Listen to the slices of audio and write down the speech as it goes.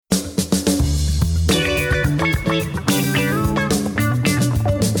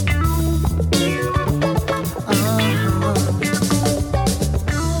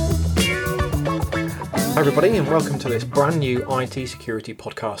everybody, and welcome to this brand new IT security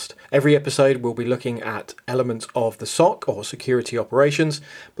podcast. Every episode we'll be looking at elements of the SOC or security operations,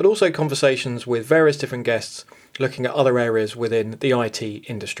 but also conversations with various different guests looking at other areas within the IT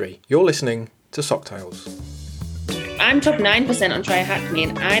industry. You're listening to SOC Tales. I'm top 9% on Try Hack Me,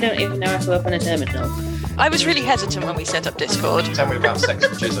 and I don't even know how to open a terminal. I was really hesitant when we set up Discord. Tell me about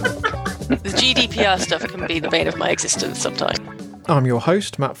sexism. The GDPR stuff can be the bane of my existence sometimes. I'm your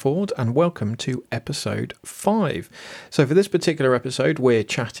host, Matt Ford, and welcome to episode 5. So for this particular episode, we're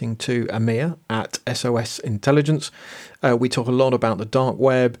chatting to Amir at SOS Intelligence. We talk a lot about the dark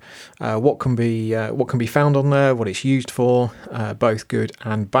web, what can be found on there, what it's used for, both good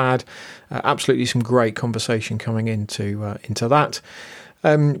and bad. Absolutely some great conversation coming into that.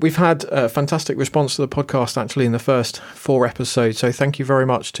 We've had a fantastic response to the podcast actually in the first 4 episodes, so thank you very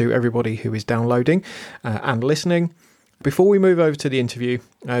much to everybody who is downloading and listening. Before we move over to the interview,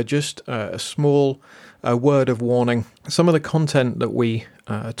 just a small word of warning. Some of the content that we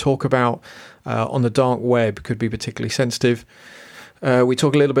talk about on the dark web could be particularly sensitive. We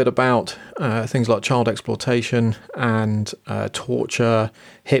talk a little bit about things like child exploitation and torture,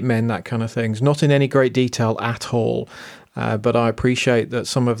 hitmen, that kind of things. Not in any great detail at all. But I appreciate that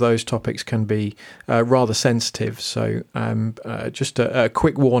some of those topics can be rather sensitive. So just a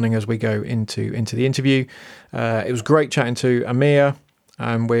quick warning as we go into the interview. It was great chatting to Amir,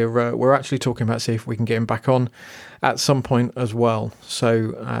 and we're actually talking about see if we can get him back on at some point as well.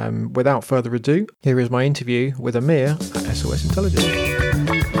 So without further ado, here is my interview with Amir at SOS Intelligence.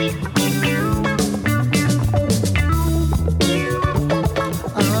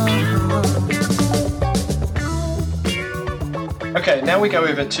 Okay, now we go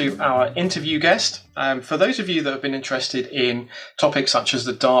over to our interview guest. For those of you that have been interested in topics such as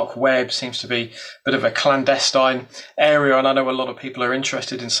the dark web, seems to be a bit of a clandestine area, and I know a lot of people are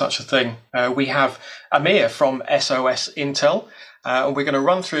interested in such a thing. We have Amir from SOS Intel, and we're going to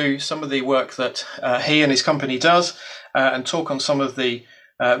run through some of the work that he and his company does and talk on some of the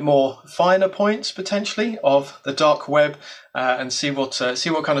more finer points potentially of the dark web and see what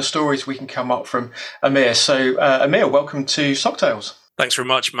kind of stories we can come up from Amir. So Amir, welcome to SOC Tales. Thanks very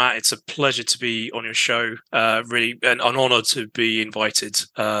much, Matt. It's a pleasure to be on your show. Really, and an honour to be invited.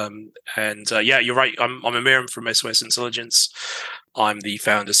 Yeah, you're right. I'm Amir. I'm from SOS Intelligence. I'm the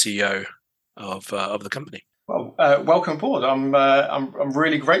founder CEO of the company. Well, welcome aboard. I'm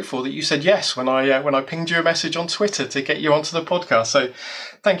really grateful that you said yes when I pinged you a message on Twitter to get you onto the podcast. So,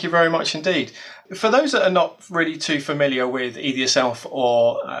 thank you very much indeed. For those that are not really too familiar with either yourself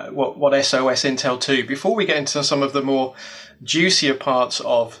or what SOS Intel do, before we get into some of the more juicier parts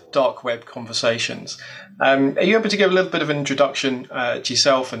of dark web conversations, are you able to give a little bit of an introduction to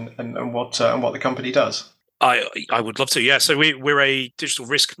yourself and what the company does? I would love to. Yeah. So we're a digital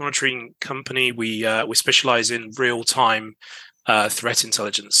risk monitoring company. We specialize in real time threat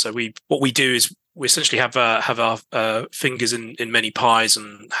intelligence. So what we do is we essentially have our fingers in many pies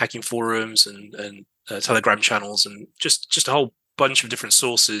and hacking forums and Telegram channels and just a whole bunch of different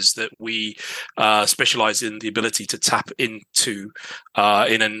sources that we specialize in the ability to tap into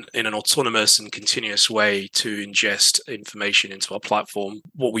in an autonomous and continuous way to ingest information into our platform.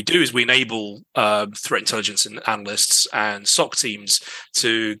 What we do is we enable threat intelligence and analysts and SOC teams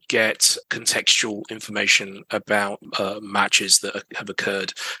to get contextual information about matches that have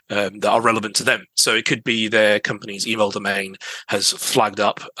occurred that are relevant to them. So it could be their company's email domain has flagged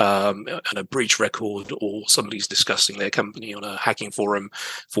up on a breach record, or somebody's discussing their company on a hacking forum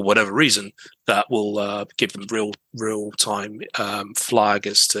for whatever reason. That will give them real time flag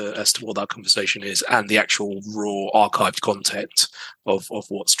as to what that conversation is and the actual raw archived content of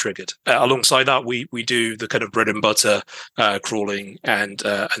what's triggered. Alongside that, we do the kind of bread and butter crawling and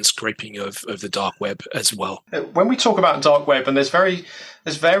scraping of the dark web as well. When we talk about dark web, and there's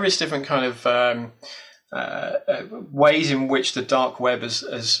various different kind of ways in which the dark web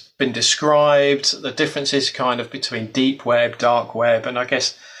has been described, the differences kind of between deep web, dark web, and I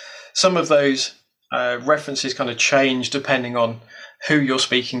guess some of those references kind of change depending on who you're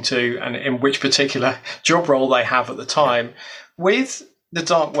speaking to and in which particular job role they have at the time. With the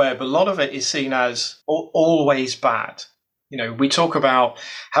dark web, a lot of it is seen as always bad. You know, we talk about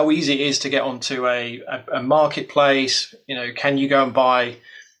how easy it is to get onto a marketplace. You know, can you go and buy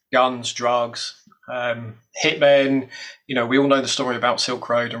guns, drugs, hitmen? You know, we all know the story about Silk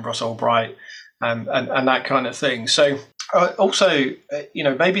Road and Ross Albright and that kind of thing. So also, you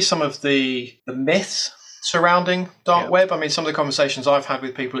know, maybe some of the myths surrounding dark web. I mean, some of the conversations I've had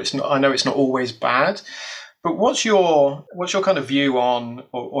with people, I know it's not always bad, but what's your kind of view on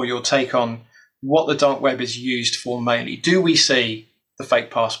or your take on what the dark web is used for mainly? Do we see the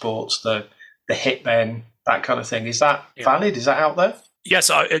fake passports, the hitmen, that kind of thing. Is that valid? Is that out there? Yes,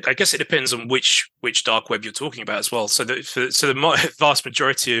 I guess it depends on which dark web you're talking about as well. So the vast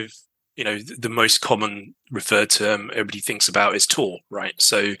majority of the most common referred term everybody thinks about is Tor, right?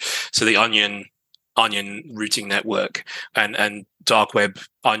 So the Onion routing network and dark web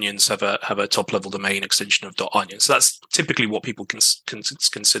onions have a top level domain extension of .onion. So that's typically what people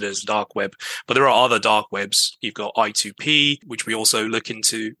consider as dark web. But there are other dark webs. You've got I2P, which we also look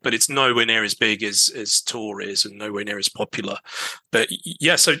into, but it's nowhere near as big as Tor is and nowhere near as popular. But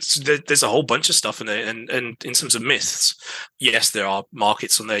yeah, so there's a whole bunch of stuff in there. And in terms of myths, yes, there are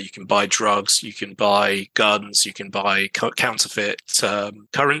markets on there. You can buy drugs, you can buy guns, you can buy counterfeit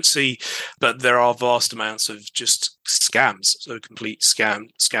currency, but there are vast amounts of just scams, so complete scam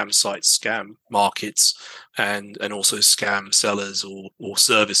sites, scam markets, and also scam sellers or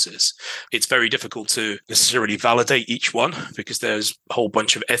services. It's very difficult to necessarily validate each one because there's a whole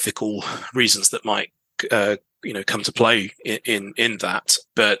bunch of ethical reasons that might come to play in that.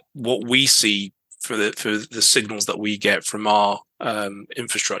 But what we see for the signals that we get from our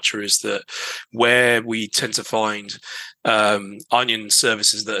infrastructure is that where we tend to find onion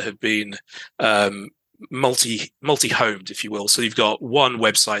services that have been multi-homed, if you will. So you've got one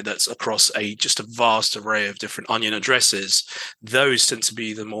website that's across just a vast array of different onion addresses. Those tend to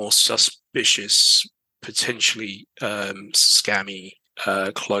be the more suspicious, potentially scammy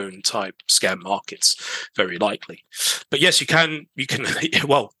clone type scam markets, very likely. But yes, you can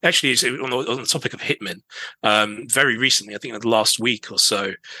well, actually, on the topic of hitmen, very recently, I think in the last week or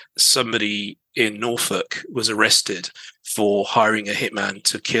so, somebody in Norfolk was arrested for hiring a hitman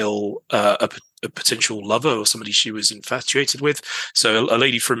to kill a potential lover or somebody she was infatuated with. So a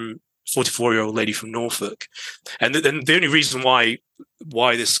 44-year-old lady from Norfolk. And then the only reason why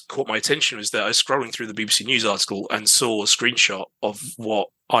this caught my attention was that I was scrolling through the BBC News article and saw a screenshot of what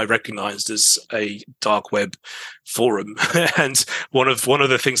I recognized as a dark web forum. And one of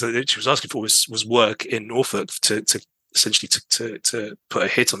the things that she was asking for was work in Norfolk to essentially to put a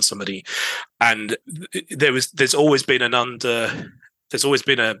hit on somebody. And there's always been an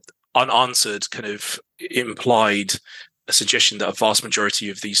unanswered kind of implied a suggestion that a vast majority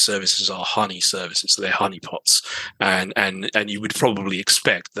of these services are honey services. So they're honeypots. And you would probably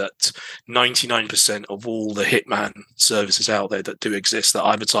expect that 99% of all the hitman services out there that do exist that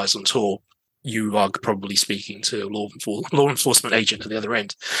advertise on Tor, you are probably speaking to a law enforcement agent at the other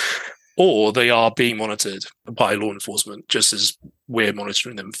end. Or they are being monitored by law enforcement, just as we're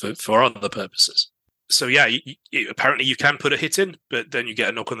monitoring them for other purposes. So yeah, apparently you can put a hit in, but then you get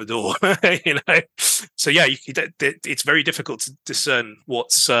a knock on the door. So yeah, it's very difficult to discern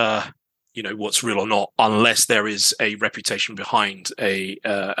what's real or not, unless there is a reputation behind a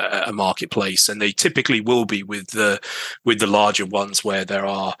marketplace, and they typically will be with the larger ones where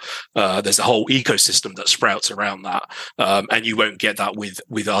there's a whole ecosystem that sprouts around that, and you won't get that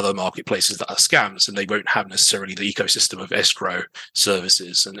with other marketplaces that are scams, and they won't have necessarily the ecosystem of escrow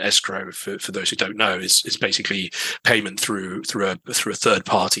services. And escrow, for those who don't know, is basically payment through a third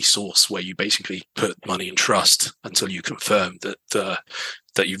party source where you basically put money in trust until you confirm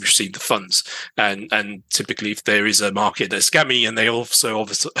that you've received the funds, and typically if there is a market that's scammy and they also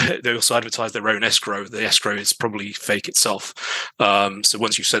advertise their own escrow, the escrow is probably fake itself. So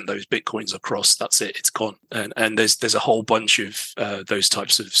once you've sent those bitcoins across, that's it, it's gone. And there's a whole bunch of those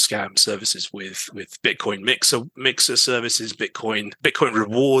types of scam services with Bitcoin mixer services, Bitcoin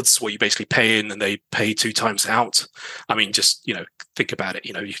rewards, where you basically pay in and they pay 2 times out. I mean, just think about it.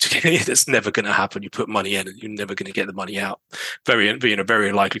 It's never going to happen. You put money in and you're never going to get the money out.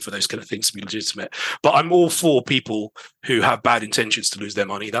 Very likely for those kind of things to be legitimate. But I'm all for people who have bad intentions to lose their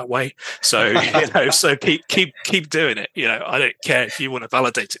money that way. So so keep doing it. I don't care if you want to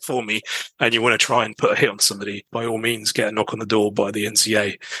validate it for me and you want to try and put a hit on somebody. By all means, get a knock on the door by the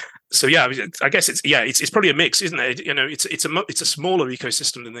NCA. So yeah, I guess it's probably a mix, isn't it? It's a smaller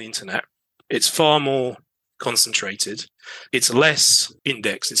ecosystem than the internet. It's far more concentrated. It's less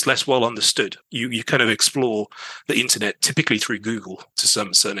indexed. It's less well understood. You kind of explore the internet typically through Google to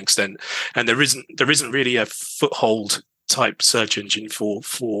some certain extent, and there isn't really a foothold type search engine for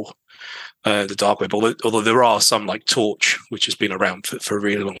the dark web. Although there are some like Torch, which has been around for a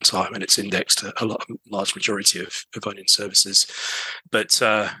really long time, and it's indexed a large majority of onion services. But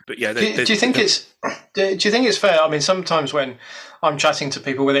yeah, do you think it's fair? I mean, sometimes when I'm chatting to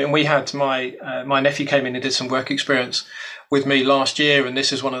people with it, and we had my nephew came in and did some work experience with me last year, and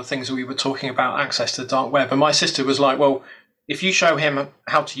this is one of the things that we were talking about, access to the dark web. And my sister was like, well, if you show him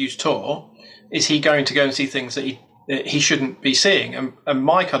how to use Tor, is he going to go and see things that he shouldn't be seeing? And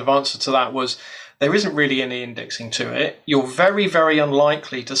my kind of answer to that was, there isn't really any indexing to it. You're very, very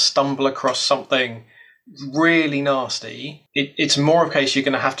unlikely to stumble across something really nasty, it's more of a case you're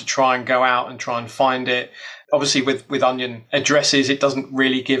going to have to try and go out and try and find it. Obviously, with onion addresses, it doesn't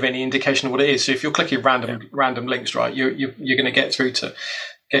really give any indication of what it is. So if you're clicking random links, right, you're going to get through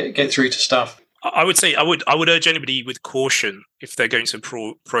to stuff. I would say I would urge anybody with caution if they're going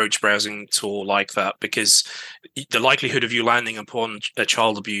to approach browsing Tor like that, because the likelihood of you landing upon a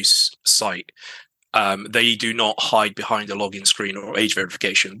child abuse site, they do not hide behind a login screen or age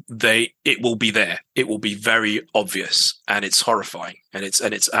verification. It will be there. It will be very obvious, and it's horrifying, and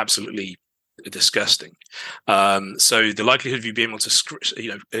it's absolutely disgusting. So the likelihood of you being able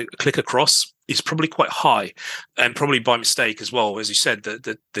to click across is probably quite high, and probably by mistake as well. As you said,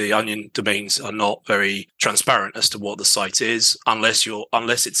 the onion domains are not very transparent as to what the site is, unless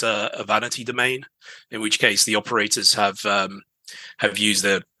it's a vanity domain, in which case the operators have used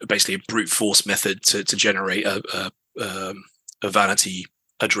basically a brute force method to generate a vanity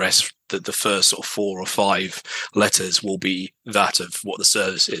address. That the first sort of 4 or 5 letters will be that of what the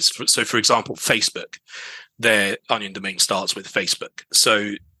service is. So, for example, Facebook, their onion domain starts with Facebook,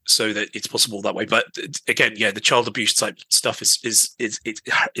 so that it's possible that way. But again, the child abuse type stuff is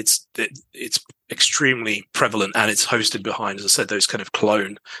extremely prevalent, and it's hosted behind, as I said, those kind of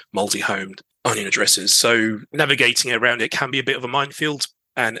clone multi-homed onion addresses. So navigating around it can be a bit of a minefield,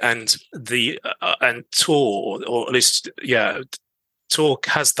 and Tor, or at least Tor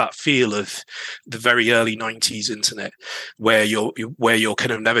has that feel of the very early 90s internet, where you're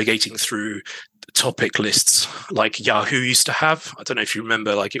kind of navigating through topic lists like Yahoo used to have. I don't know if you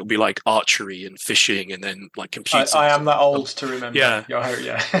remember, like it would be like archery and fishing, and then like computers. I am that old to remember. Yeah. Yahoo,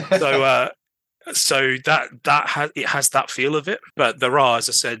 yeah. So it has that feel of it. But there are, as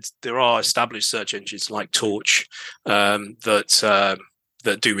I said, established search engines like Torch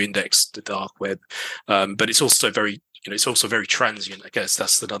that do index the dark web, but it's also very transient. I guess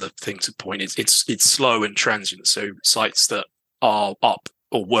that's another thing to point. It's slow and transient. So sites that are up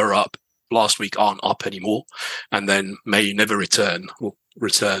or were up last week aren't up anymore, and then may never return, or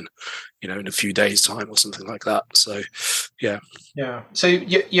return, in a few days' time or something like that. So, yeah. So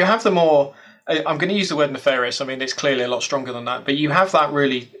you have the more. I'm going to use the word nefarious. I mean, it's clearly a lot stronger than that, but you have that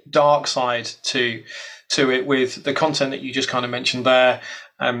really dark side to it with the content that you just kind of mentioned there.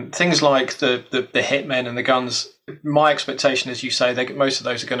 Things like the hitmen and the guns. My expectation, as you say, most of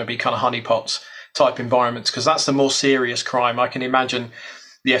those are going to be kind of honeypots type environments, because that's the more serious crime. I can imagine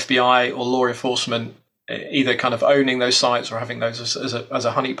the FBI or law enforcement either kind of owning those sites or having those as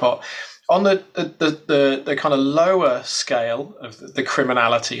a honeypot. On the kind of lower scale of the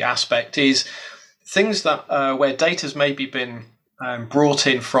criminality aspect is things that where data's maybe been brought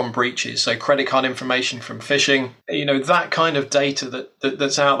in from breaches, so credit card information from phishing, that kind of data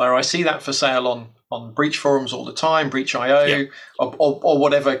that's out there. I see that for sale on breach forums all the time, breach.io, or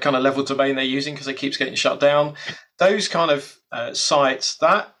whatever kind of level domain they're using, because it keeps getting shut down. Those kind of sites,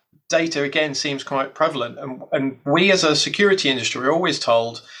 that data again seems quite prevalent, and we as a security industry are always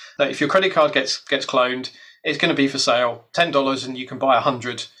told that if your credit card gets cloned, it's going to be for sale, $10, and you can buy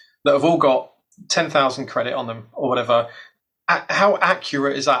 100 that have all got 10,000 credit on them or whatever. How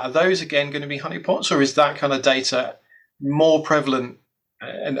accurate is that? Are those again going to be honeypots, or is that kind of data more prevalent?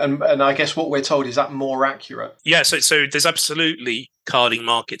 And I guess what we're told is that more accurate. Yeah, so there's absolutely carding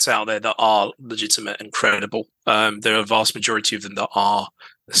markets out there that are legitimate and credible. There are a vast majority of them that are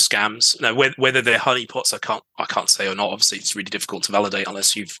scams. Now, whether they're honeypots, I can't say or not. Obviously, it's really difficult to validate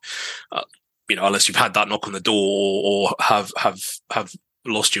unless you've had that knock on the door or have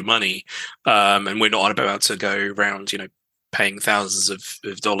lost your money. And we're not about to go around, paying thousands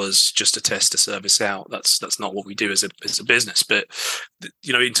of dollars just to test a service out. That's not what we do as a business. But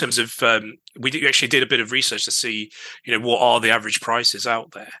in terms of we actually did a bit of research to see what are the average prices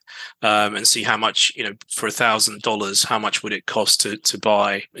out there, and see how much for $1,000 how much would it cost to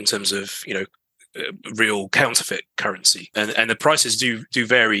buy in terms of real counterfeit currency, and the prices do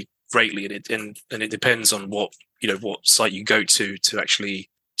vary greatly, and it depends on what site you go to actually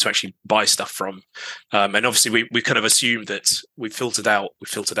buy stuff from, and obviously we kind of assumed that we filtered out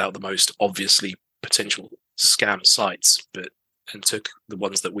the most obviously potential scam sites, and took the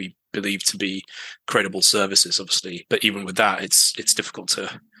ones that we believe to be credible services, obviously. But even with that, it's difficult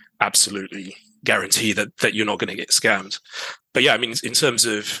to absolutely guarantee that you're not going to get scammed. But yeah, I mean, in terms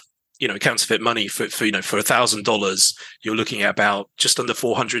of counterfeit money for $1,000, you're looking at about just under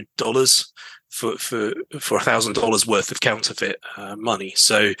 $400 for $1,000 worth of counterfeit money.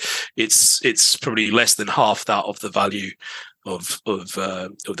 So it's probably less than half that of the value of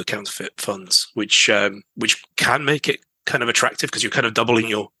the counterfeit funds, which can make it kind of attractive, because you're kind of doubling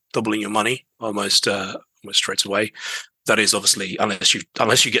your money almost straight away. That is obviously unless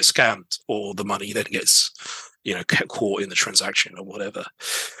you get scammed or the money then gets caught in the transaction or whatever.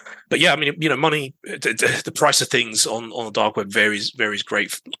 But yeah, I mean, money, the price of things on the dark web varies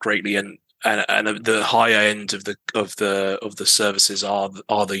greatly, and the higher end of the services are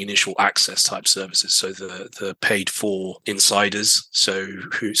the initial access type services. So the paid for insiders. So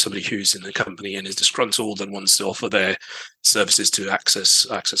somebody who's in the company and is disgruntled and wants to offer their services to access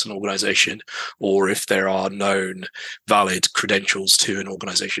an organization, or if there are known valid credentials to an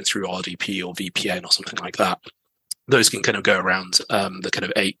organization through RDP or VPN or something like that. Those can kind of go around the kind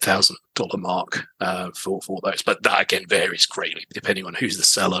of $8,000 mark for those, but that again varies greatly depending on who's the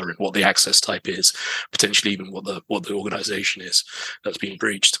seller and what the access type is, potentially even what the organization is that's being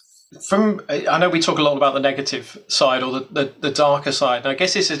breached. I know we talk a lot about the negative side or the darker side, and I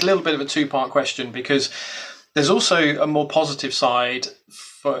guess this is a little bit of a two-part question, because there's also a more positive side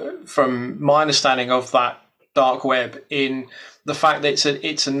from my understanding of that dark web, in the fact that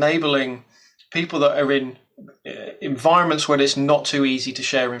it's enabling people that are in environments where it's not too easy to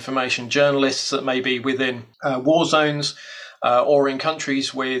share information, journalists that may be within war zones or in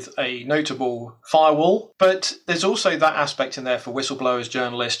countries with a notable firewall. But there's also that aspect in there for whistleblowers,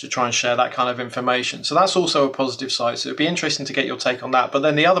 journalists to try and share that kind of information. So that's also a positive side. So it'd be interesting to get your take on that. But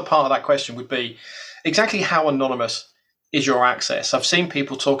then the other part of that question would be exactly how anonymous is your access? I've seen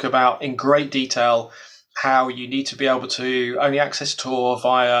people talk about in great detail how you need to be able to only access Tor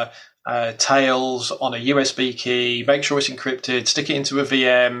via tails on a USB key, make sure it's encrypted, stick it into a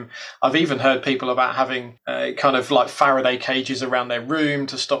VM. I've even heard people about having kind of like Faraday cages around their room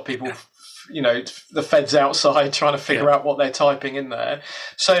to stop people, the feds outside trying to figure out what they're typing in there.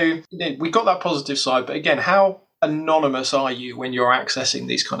 So we've got that positive side, but again, how anonymous are you when you're accessing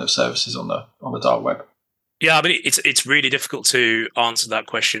these kind of services on the dark web? Yeah, I mean, it's really difficult to answer that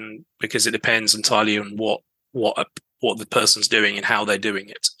question because it depends entirely on what the person's doing and how they're doing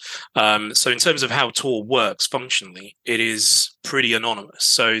it. So in terms of how Tor works functionally, it is pretty anonymous.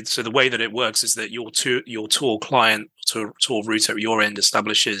 So the way that it works is that your Tor client, Tor router at your end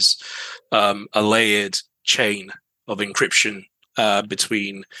establishes a layered chain of encryption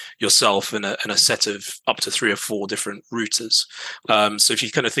between yourself and a set of up to 3 or 4 different routers. So if you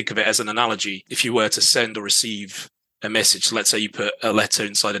kind of think of it as an analogy, if you were to send or receive a message, so let's say you put a letter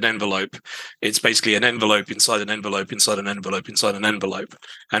inside an envelope, it's basically an envelope inside an envelope inside an envelope inside an envelope.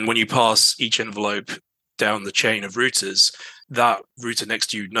 And when you pass each envelope down the chain of routers, that router next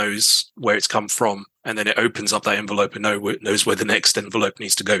to you knows where it's come from, and then it opens up that envelope and knows where the next envelope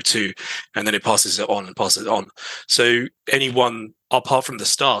needs to go to, and then it passes it on and passes it on. So anyone apart from the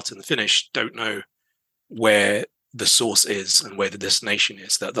start and the finish don't know where the source is and where the destination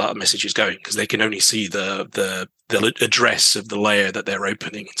is that message is going, because they can only see the address of the layer that they're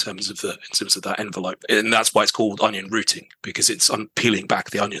opening in terms of that envelope. And that's why it's called onion routing, because it's peeling back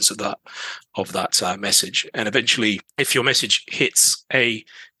the onions of that message. And eventually, if your message hits a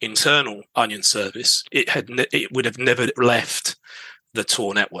internal onion service, it would have never left the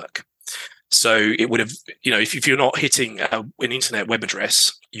Tor network. So it would have, if you're not hitting an internet web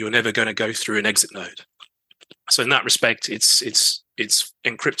address, you're never going to go through an exit node. So in that respect, it's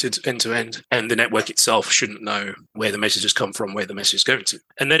encrypted end to end, and the network itself shouldn't know where the message has come from, where the message is going to.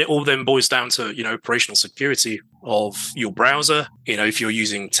 And then it all then boils down to, operational security of your browser. If you're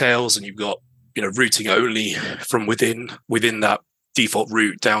using Tails and you've got, routing only from within that default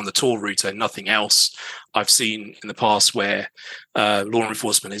route down the Tor router and nothing else. I've seen in the past where law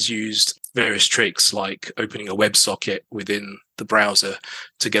enforcement has used various tricks like opening a WebSocket within the browser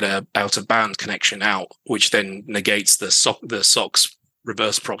to get a out-of-band connection out, which then negates the SOC's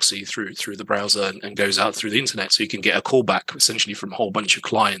reverse proxy through the browser and goes out through the internet. So you can get a callback essentially from a whole bunch of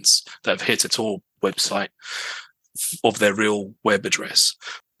clients that have hit a Tor website of their real web address.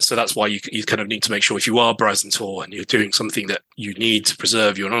 So that's why you kind of need to make sure if you are browsing Tor and you're doing something that you need to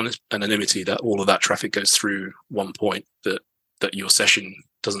preserve your anonymity, that all of that traffic goes through one point, that your session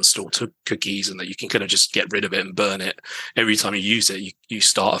doesn't store cookies, and that you can kind of just get rid of it and burn it. Every time you use it, you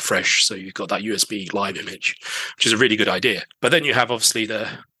start afresh. So you've got that USB live image, which is a really good idea. But then you have obviously the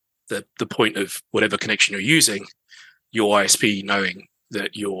point of whatever connection you're using, your ISP knowing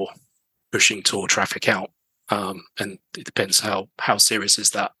that you're pushing Tor traffic out. And it depends how serious is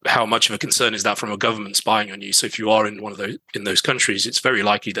that, how much of a concern is that from a government spying on you. So if you are in in those countries, it's very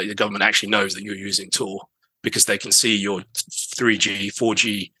likely that the government actually knows that you're using Tor, because they can see your 3G,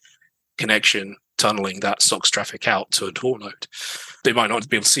 4G connection tunneling that SOC's traffic out to a Tor node. They might not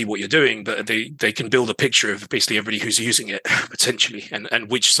be able to see what you're doing, but they can build a picture of basically everybody who's using it potentially,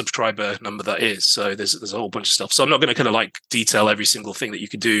 and which subscriber number that is. So there's a whole bunch of stuff. So I'm not going to kind of like detail every single thing that you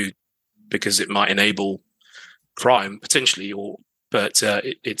could do, because it might enable crime potentially, but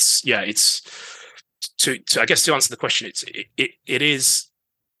it's to I guess to answer the question, it is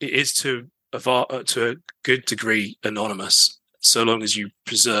to a good degree anonymous, so long as you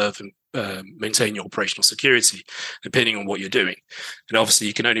preserve and maintain your operational security, depending on what you're doing. And obviously,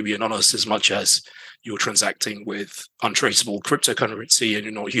 you can only be anonymous as much as you're transacting with untraceable cryptocurrency and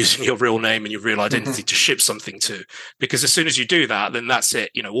you're not using your real name and your real identity to ship something to. Because as soon as you do that, then that's it.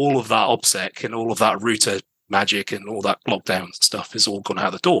 All of that OPSEC and all of that router magic and all that lockdown stuff is all gone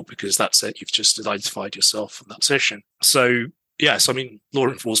out the door, because that's it. You've just identified yourself in that session. So, yes, I mean, law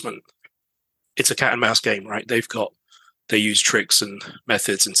enforcement, it's a cat and mouse game, right? They use tricks and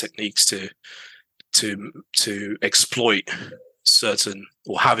methods and techniques to exploit certain,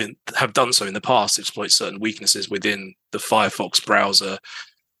 or have done so in the past, exploit certain weaknesses within the Firefox browser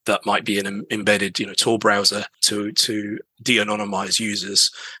that might be an embedded, Tor browser to de-anonymize users,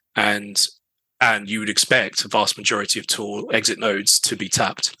 and you would expect a vast majority of Tor exit nodes to be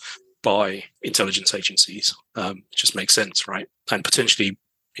tapped by intelligence agencies. It just makes sense, right? And potentially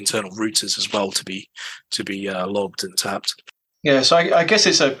internal routers as well to be logged and tapped. Yeah, so I guess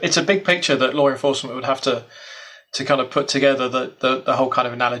it's a big picture that law enforcement would have to kind of put together the whole kind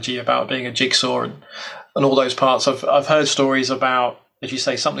of analogy about being a jigsaw and all those parts. I've heard stories about, as you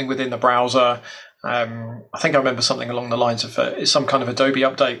say, something within the browser. I think I remember something along the lines of some kind of Adobe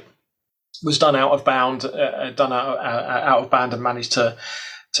update was done out of band and managed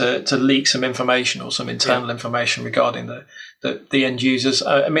to leak some information or some internal information regarding the end users.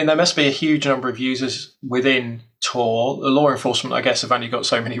 I mean, there must be a huge number of users within Tor. The law enforcement, I guess, have only got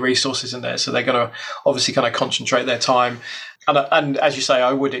so many resources in there, so they're going to obviously kind of concentrate their time. And as you say,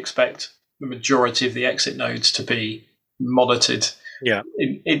 I would expect the majority of the exit nodes to be monitored. Yeah,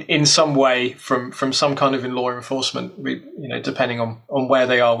 in some way from some kind of in law enforcement, depending on where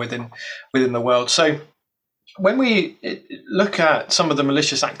they are within the world. So when we look at some of the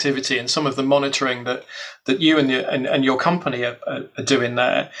malicious activity and some of the monitoring that you and your company are doing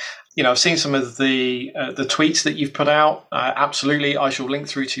there, I've seen some of the tweets that you've put out. Absolutely, I shall link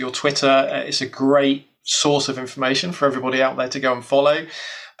through to your Twitter. It's a great source of information for everybody out there to go and follow.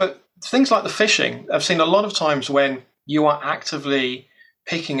 But things like the phishing, I've seen a lot of times when you are actively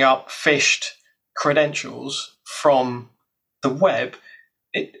picking up phished credentials from the web.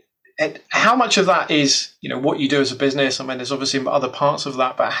 How much of that is, what you do as a business? I mean, there's obviously other parts of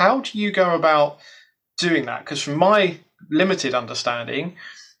that, but how do you go about doing that? Because from my limited understanding,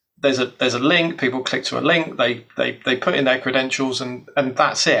 there's a link. People click to a link. They put in their credentials, and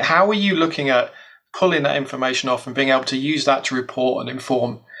that's it. How are you looking at pulling that information off and being able to use that to report and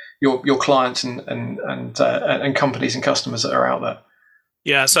inform your clients and companies and customers that are out there?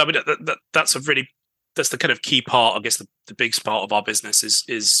 Yeah, so I mean that's the kind of key part. I guess the biggest part of our business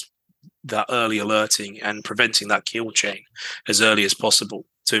is that early alerting and preventing that kill chain as early as possible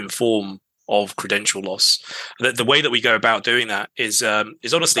to inform of credential loss. The way that we go about doing that is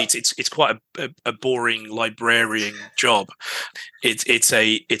honestly it's quite a boring librarian job. It's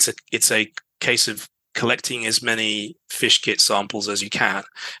a case of collecting as many Phish kit samples as you can,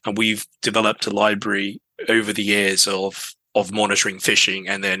 and we've developed a library over the years of monitoring phishing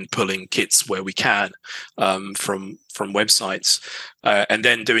and then pulling kits where we can from websites, and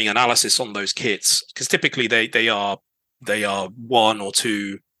then doing analysis on those kits, because typically they are one or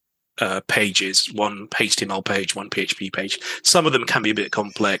two pages, one HTML page, one PHP page. Some of them can be a bit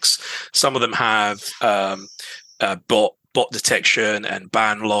complex. Some of them have bot detection and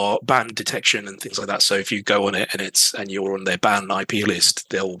ban detection and things like that. So if you go on it and you're on their ban IP list,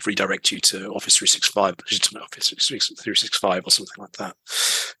 they'll redirect you to Office 365, legitimate Office 365 or something like that.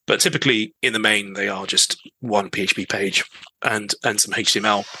 But typically, in the main, they are just one PHP page and some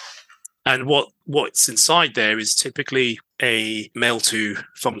HTML. And what's inside there is typically a mail to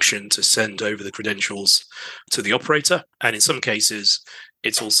function to send over the credentials to the operator, and in some cases,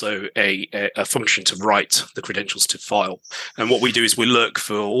 it's also a function to write the credentials to file. And what we do is we look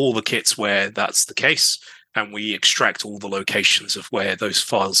for all the kits where that's the case, and we extract all the locations of where those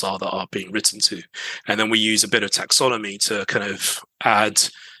files are that are being written to. And then we use a bit of taxonomy to kind of add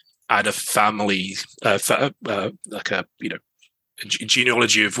a family, like a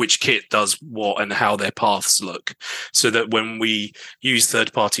genealogy of which kit does what and how their paths look, so that when we use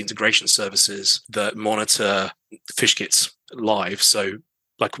third-party integration services that monitor Phish kits live, so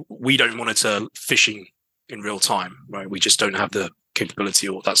like we don't monitor phishing in real time, right? We just don't have the capability,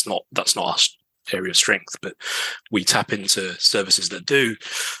 or that's not our area of strength. But we tap into services that do,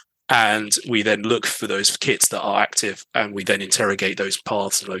 and we then look for those kits that are active, and we then interrogate those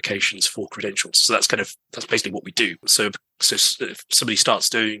paths and locations for credentials. So that's basically what we do. So if somebody starts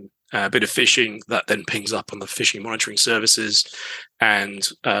doing a bit of phishing that then pings up on the phishing monitoring services, and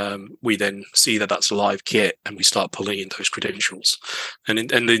we then see that that's a live kit, and we start pulling in those credentials. And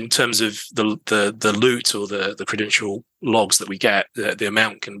in terms of the loot or the credential logs that we get, the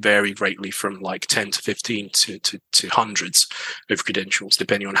amount can vary greatly from like 10 to 15 to hundreds of credentials,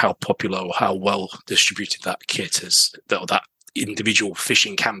 depending on how popular or how well distributed that kit is, or that individual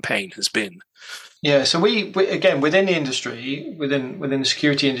phishing campaign has been. Yeah, so we again, within the industry, within the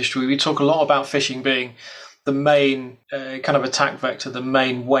security industry, we talk a lot about phishing being the main kind of attack vector, the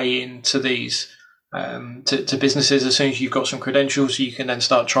main way into these to businesses. As soon as you've got some credentials, you can then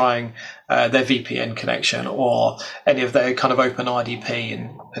start trying their VPN connection or any of their kind of open IDP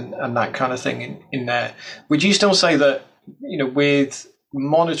and that kind of thing in there. Would you still say that, with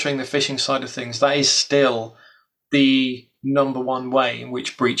monitoring the phishing side of things, that is still the number one way in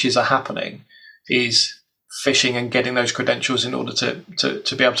which breaches are happening, is phishing and getting those credentials in order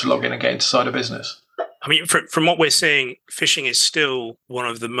to be able to log in and get inside a business? I mean, from what we're seeing, phishing is still one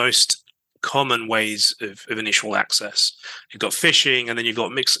of the most common ways of initial access. You've got phishing, and then you've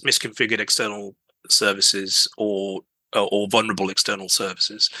got misconfigured external services or vulnerable external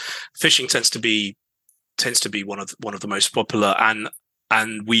services. Phishing tends to be one of the most popular,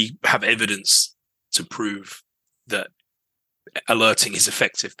 and we have evidence to prove that alerting is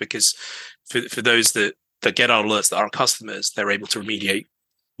effective, because for those that get our alerts, that are our customers, they're able to remediate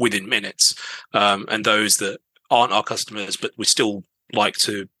within minutes. And those that aren't our customers, but we still like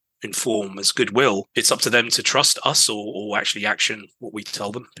to inform as goodwill, it's up to them to trust us or actually action what we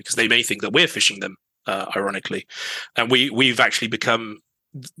tell them, because they may think that we're phishing them, ironically. And we've actually become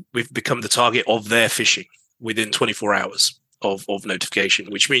the target of their phishing within 24 hours of notification,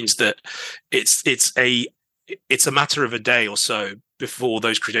 which means that it's a matter of a day or so before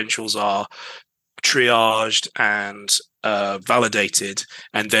those credentials are triaged and validated,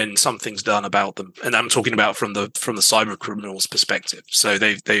 and then something's done about them. And I'm talking about from the cyber criminals' perspective. So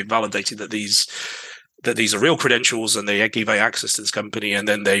they've validated that these are real credentials, and they give access to this company, and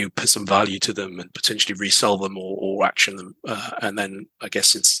then they put some value to them and potentially resell them or action them. And then I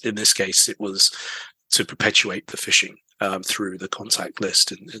guess in this case it was to perpetuate the phishing through the contact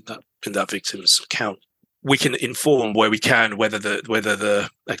list in that victim's account. We can inform where we can whether the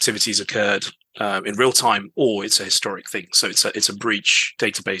activities occurred in real time or it's a historic thing. So it's a breach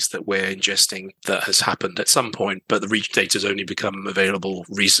database that we're ingesting that has happened at some point, but the breach data has only become available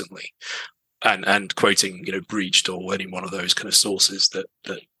recently, and quoting breached or any one of those kind of sources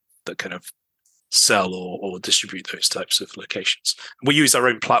that kind of sell or distribute those types of locations. We use our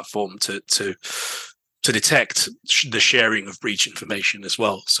own platform to detect the sharing of breach information as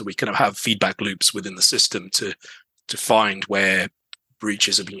well. So we kind of have feedback loops within the system to find where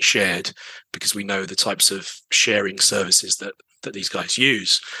breaches are being shared, because we know the types of sharing services that these guys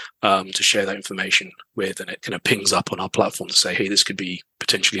use to share that information with, and it kind of pings up on our platform to say, hey, this could be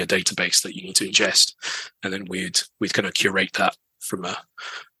potentially a database that you need to ingest, and then we'd kind of curate that from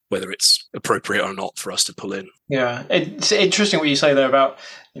whether it's appropriate or not for us to pull in. Yeah, it's interesting what you say there about,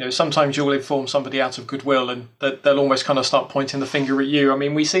 sometimes you'll inform somebody out of goodwill and they'll almost kind of start pointing the finger at you. I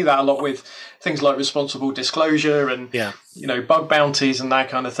mean, we see that a lot with things like responsible disclosure and, bug bounties and that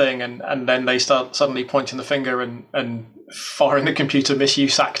kind of thing. And then they start suddenly pointing the finger and firing the computer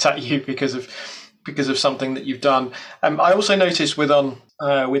misuse act at you because of something that you've done. I also noticed within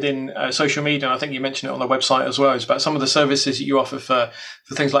social media, and I think you mentioned it on the website as well, is about some of the services that you offer for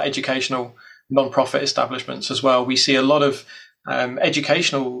things like educational non-profit establishments as well. We see a lot of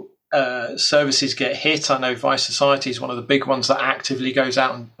educational services get hit. I know Vice Society is one of the big ones that actively goes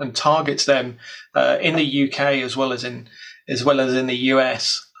out and targets them in the UK as well as in the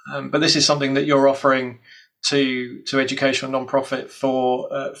US. But this is something that you're offering to educational non-profit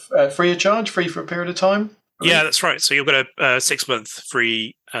for free of charge, free for a period of time. Yeah, that's right. So you've got a 6-month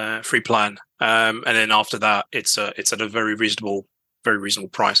free plan, and then after that, it's at a very reasonable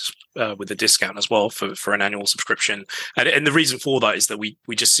price with a discount as well for an annual subscription. And the reason for that is that we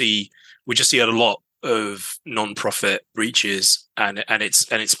just see a lot of non-profit breaches, and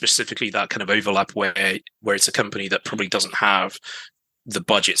it's specifically that kind of overlap where it's a company that probably doesn't have the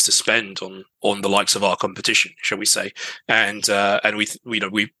budgets to spend on the likes of our competition, shall we say? And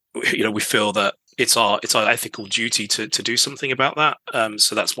we feel that it's our ethical duty to do something about that.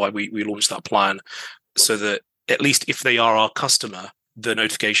 So that's why we launched that plan, so that at least if they are our customer, the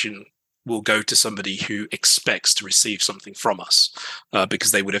notification will go to somebody who expects to receive something from us,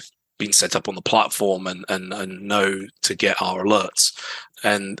 because they would have been set up on the platform and know to get our alerts.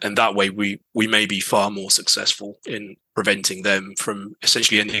 And that way we may be far more successful in preventing them from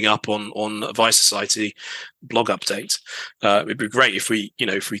essentially ending up on a Vice Society blog update. It'd be great if we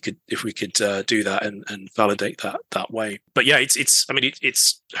could do that and validate that way. But yeah,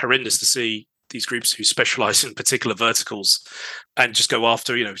 it's horrendous to see these groups who specialize in particular verticals and just go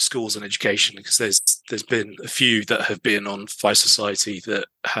after schools and education, because there's been a few that have been on Vice Society that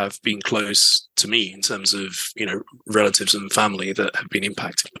have been close to me in terms of relatives and family that have been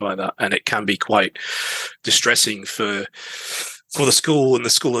impacted by that, and it can be quite distressing for the school and the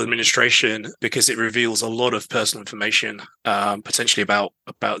school administration, because it reveals a lot of personal information, potentially about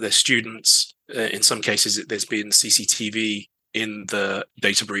their students. In some cases, there's been CCTV in the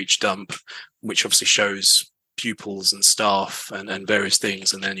data breach dump, which obviously shows pupils and staff and various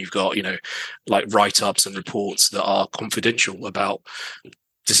things. And then you've got, like write-ups and reports that are confidential about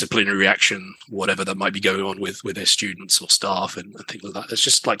disciplinary reaction, whatever that might be going on with their students or staff and things like that. It's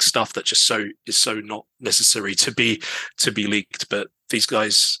just like stuff that just is so not necessary to be leaked. But these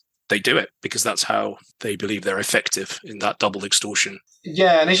guys, they do it because that's how they believe they're effective in that double extortion.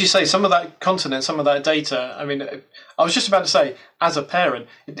 Yeah, and as you say, some of that content and some of that data, I mean, I was just about to say, as a parent,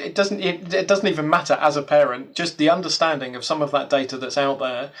 it doesn't even matter as a parent, just the understanding of some of that data that's out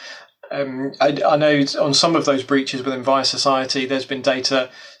there. I know on some of those breaches within Vice Society, there's been data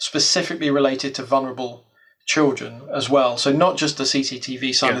specifically related to vulnerable children as well. So not just the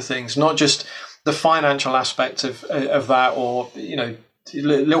CCTV side of things, not just the financial aspect of that, or,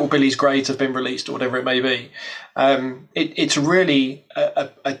 little Billy's grades have been released or whatever it may be. It's really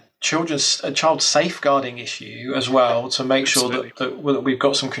a child safeguarding issue as well, to make sure that we've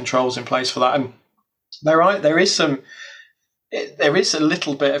got some controls in place for that. And there is a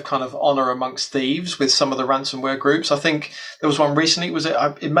little bit of kind of honor amongst thieves with some of the ransomware groups. I think there was one recently,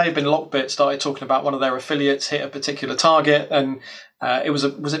 it may have been Lockbit, started talking about one of their affiliates hit a particular target, and was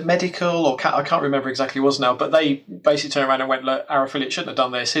it medical or I can't remember exactly what it was now, but they basically turned around and went, look, our affiliate shouldn't have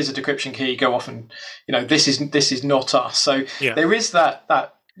done this. Here's a decryption key, go off and, this is not us. So there is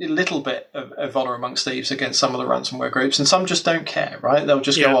that little bit of honor amongst thieves against some of the ransomware groups, and some just don't care, right? They'll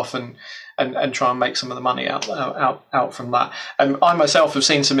just go off and try and make some of the money out from that. I myself have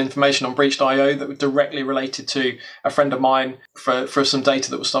seen some information on Breached.io that was directly related to a friend of mine for some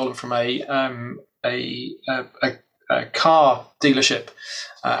data that was stolen from a car dealership,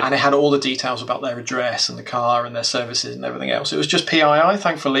 and it had all the details about their address and the car and their services and everything else. It was just PII,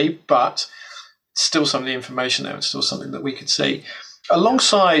 thankfully, but still some of the information there, and still something that we could see.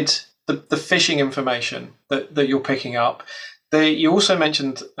 Alongside the phishing information that you're picking up, you also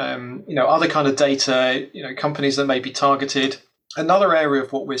mentioned other kind of data, companies that may be targeted. Another area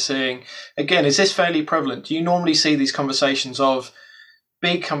of what we're seeing, again, is this fairly prevalent? Do you normally see these conversations of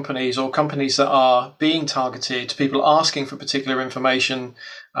big companies or companies that are being targeted, people asking for particular information,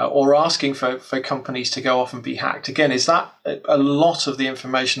 or asking for companies to go off and be hacked? Again, is that a lot of the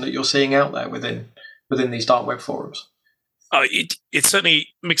information that you're seeing out there within these dark web forums? It certainly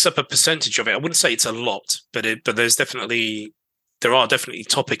makes up a percentage of it. I wouldn't say it's a lot, but there are definitely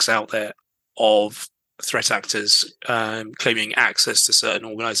topics out there of threat actors claiming access to certain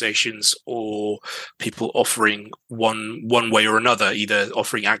organizations, or people offering one way or another, either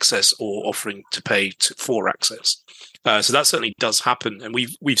offering access or offering to pay for access. So that certainly does happen, and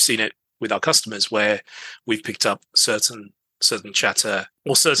we've seen it with our customers where we've picked up certain chatter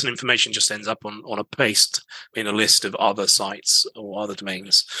or certain information just ends up on a paste in a list of other sites or other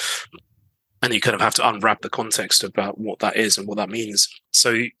domains. And you kind of have to unwrap the context about what that is and what that means.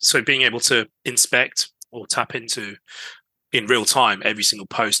 So being able to inspect or tap into in real time every single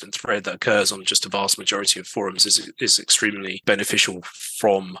post and thread that occurs on just a vast majority of forums is extremely beneficial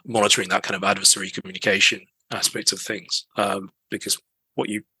from monitoring that kind of adversary communication aspect of things. Because what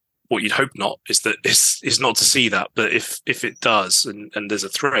you'd hope not is not to see that, but if it does, and there's a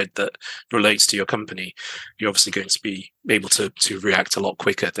thread that relates to your company, you're obviously going to be able to react a lot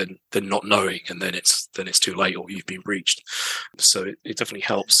quicker than not knowing, and then it's too late or you've been breached. So it definitely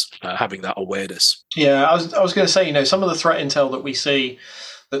helps having that awareness. Yeah, I was going to say, some of the threat intel that we see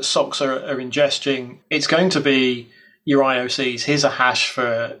that SOCs are ingesting, it's going to be your IOCs. Here's a hash for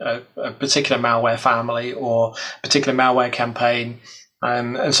a particular malware family or particular malware campaign.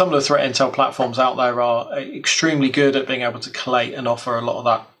 And some of the threat intel platforms out there are extremely good at being able to collate and offer a lot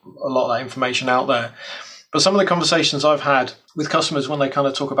of that information out there. But some of the conversations I've had with customers when they kind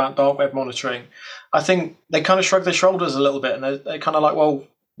of talk about dark web monitoring, I think they kind of shrug their shoulders a little bit, and they're kind of like, well,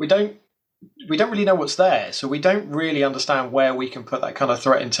 we don't we don't really know what's there, so we don't really understand where we can put that kind of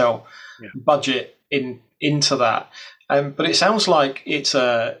threat intel budget into that. But it sounds like it's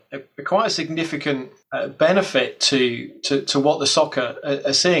a quite a significant benefit to what the SOC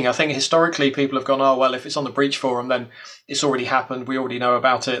are seeing. I think historically people have gone, oh, well, if it's on the breach forum, then it's already happened. We already know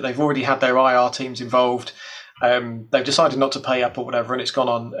about it. They've already had their IR teams involved. They've decided not to pay up or whatever, and it's gone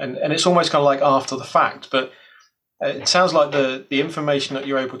on. And it's almost kind of like after the fact. But it sounds like the information that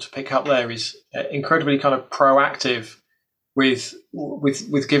you're able to pick up there is incredibly kind of proactive with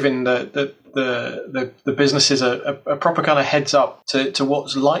giving the businesses a proper kind of heads up to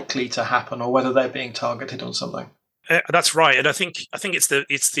what's likely to happen or whether they're being targeted on something. That's right, and I think it's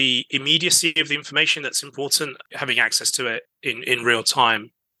the immediacy of the information that's important. Having access to it in real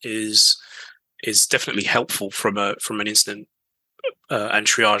time is definitely helpful from an incident and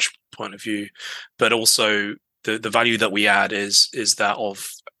triage point of view, but also the value that we add is that of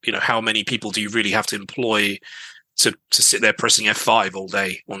how many people do you really have to employ to sit there pressing F5 all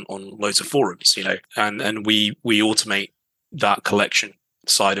day on loads of forums, and we automate that collection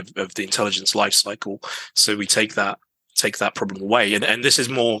side of the intelligence lifecycle. So we take that problem away. And this is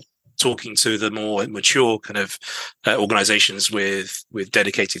more talking to the more mature kind of organizations with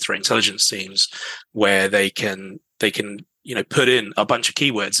dedicated threat intelligence teams, where they can put in a bunch of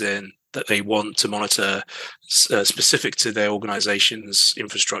keywords in that they want to monitor specific to their organization's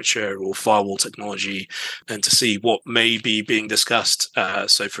infrastructure or firewall technology, and to see what may be being discussed.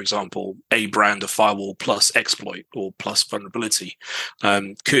 So, for example, a brand of firewall plus exploit or plus vulnerability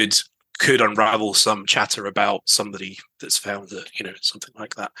could unravel some chatter about somebody that's found something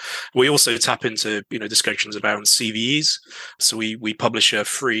like that. We also tap into discussions about CVEs. So we publish a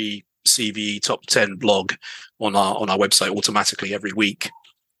free CVE top 10 blog on our website automatically every week.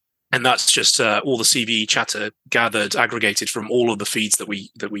 And that's just all the CVE chatter gathered, aggregated from all of the feeds that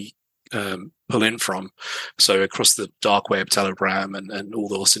we pull in from. So across the dark web, Telegram, and all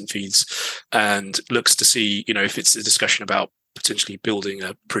the OSINT feeds, and looks to see, if it's a discussion about potentially building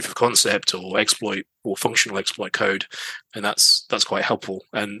a proof of concept or exploit or functional exploit code. And that's quite helpful.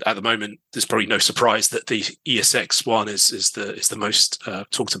 And at the moment, there's probably no surprise that the ESX one is the most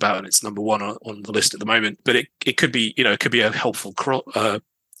talked about, and it's number one on the list at the moment. But it could be, it could be a helpful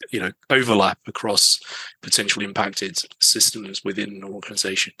overlap across potentially impacted systems within an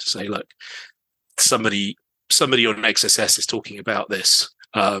organization to say, look, somebody on XSS is talking about this,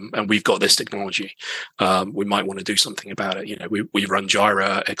 and we've got this technology. We might want to do something about it. We run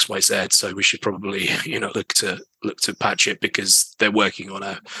Jira XYZ, so we should probably look to patch it because they're working on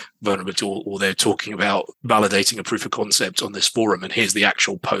a vulnerability, or they're talking about validating a proof of concept on this forum, and here's the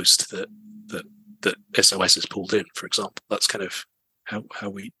actual post that SOS has pulled in, for example. That's kind of how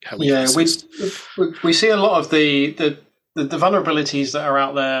we we see a lot of the vulnerabilities that are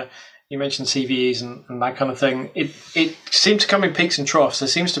out there. You mentioned CVEs and that kind of thing. It seems to come in peaks and troughs. There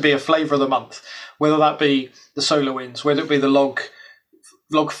seems to be a flavour of the month, whether that be the SolarWinds, whether it be the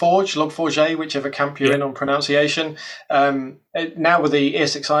Log4j, whichever camp you're in on pronunciation. Now with the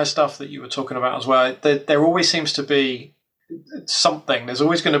ESXi stuff that you were talking about as well, there always seems to be something. There's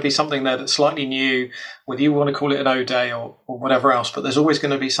always going to be something there that's slightly new, whether you want to call it an O-Day or whatever else, but there's always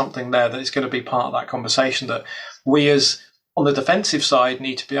going to be something there that is going to be part of that conversation that we as on the defensive side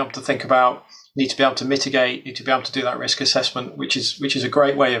need to be able to think about, need to be able to mitigate, need to be able to do that risk assessment, which is a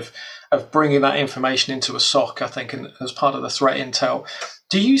great way of bringing that information into a SOC, I think, and as part of the threat intel.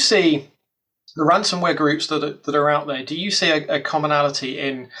 Do you see the ransomware groups that are out there? Do you see a commonality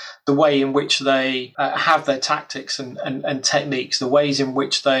in the way in which they have their tactics and techniques, the ways in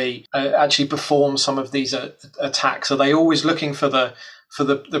which they actually perform some of these attacks? Are they always looking for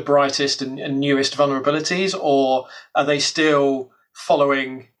the brightest and newest vulnerabilities, or are they still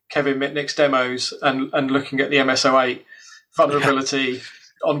following Kevin Mitnick's demos and looking at the MSO8 vulnerability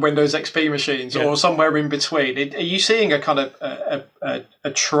on Windows XP machines, or somewhere in between? Are you seeing a kind of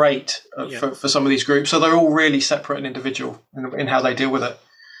a trait for some of these groups? So they're all really separate and individual in how they deal with it?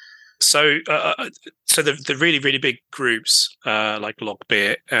 So the really, really big groups like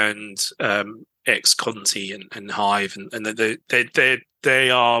Lockbit and Xconti and Hive, and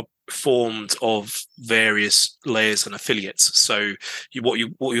they are formed of various layers and affiliates. So what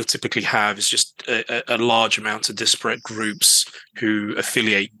you'll typically have is just a large amount of disparate groups who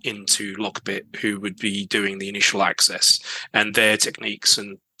affiliate into Lockbit, who would be doing the initial access, and their techniques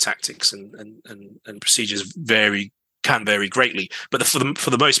and tactics and procedures can vary greatly. But for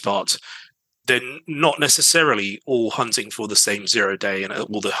the most part, they're not necessarily all hunting for the same 0 day and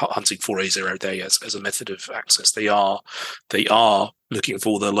all the hunting for a 0 day as a method of access. They are looking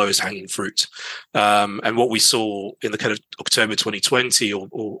for the lowest hanging fruit. And what we saw in the kind of October 2020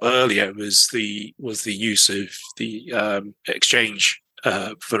 or earlier was the use of the exchange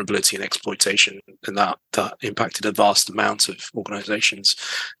vulnerability and exploitation, and that impacted a vast amount of organizations.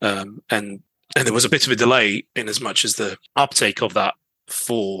 And there was a bit of a delay in as much as the uptake of that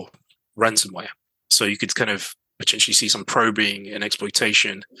for ransomware. So you could kind of potentially see some probing and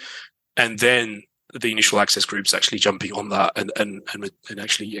exploitation, and then the initial access groups actually jumping on that and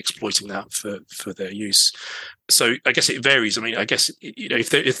actually exploiting that for their use. So I guess it varies. I mean, I guess,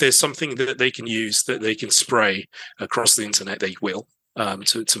 if there's something that they can use that they can spray across the internet, they will,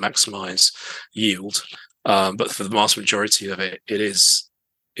 to maximize yield. But for the vast majority of it, it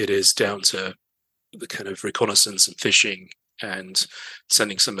is down to the kind of reconnaissance and phishing and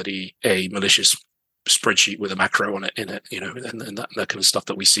sending somebody a malicious spreadsheet with a macro on it in it, and that kind of stuff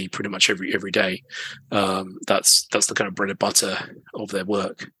that we see pretty much every day. That's the kind of bread and butter of their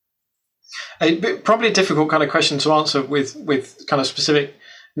work. Probably a difficult kind of question to answer with kind of specific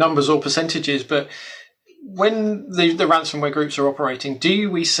numbers or percentages, but when the ransomware groups are operating,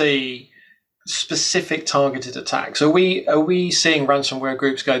 do we see specific targeted attacks? Are we seeing ransomware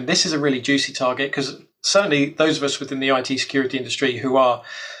groups go, this is a really juicy target? Because certainly those of us within the IT security industry who are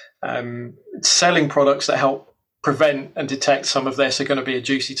selling products that help prevent and detect some of this are going to be a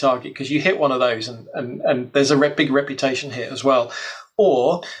juicy target, because you hit one of those and there's a big reputation hit as well.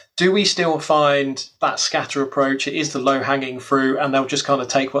 Or do we still find that scatter approach, it is the low hanging fruit, and they'll just kind of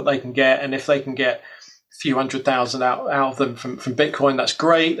take what they can get, and if they can get a few 100,000 out of them from Bitcoin, that's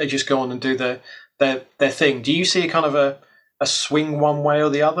great, they just go on and do their thing? Do you see a kind of a swing one way or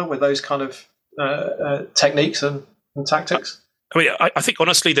the other with those kind of techniques and tactics? I mean, I think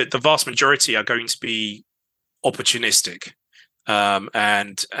honestly that the vast majority are going to be opportunistic,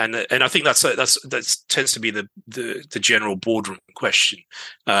 and I think that tends to be the general boardroom question,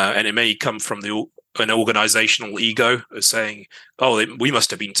 and it may come from an organizational ego of saying, "Oh, we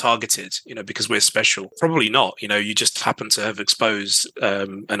must have been targeted, because we're special." Probably not. You just happen to have exposed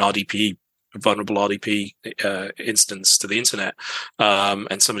an RDP, a vulnerable RDP instance to the internet,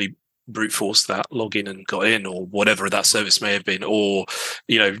 and somebody brute force that login and got in, or whatever that service may have been, or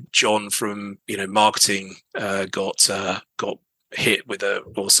John from marketing got hit with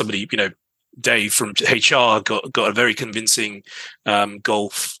or somebody, Dave from HR got a very convincing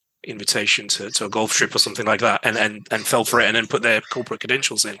golf invitation to a golf trip or something like that, and fell for it, and then put their corporate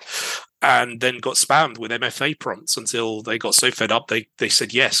credentials in, and then got spammed with MFA prompts until they got so fed up they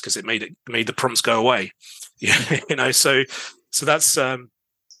said yes, because it made the prompts go away. So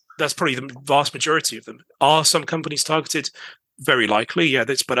that's probably the vast majority of them. Are some companies targeted? Very likely, yeah.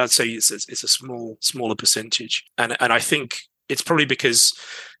 But I'd say it's a smaller percentage, and I think it's probably because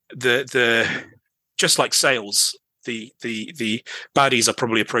the just like sales, the baddies are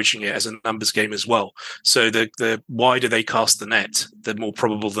probably approaching it as a numbers game as well. So the wider they cast the net, the more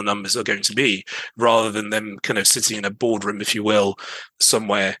probable the numbers are going to be, rather than them kind of sitting in a boardroom, if you will,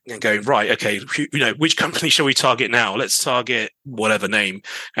 somewhere and going, right, okay, which company shall we target now? Let's target whatever name,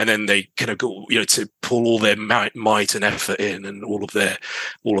 and then they kind of go, to pull all their might and effort in, and all of their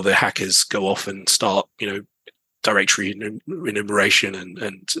hackers go off and start, directory enumeration and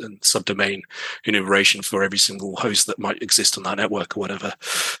subdomain enumeration for every single host that might exist on that network or whatever.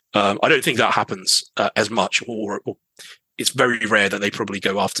 I don't think that happens as much, or it's very rare that they probably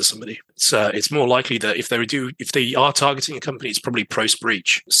go after somebody. It's more likely that if they are targeting a company, it's probably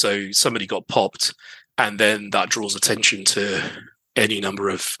post-breach. So somebody got popped, and then that draws attention to any number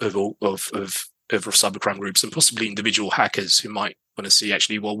of cybercrime groups, and possibly individual hackers who might want to see,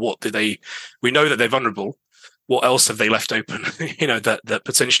 actually, well, we know that they're vulnerable. What else have they left open? That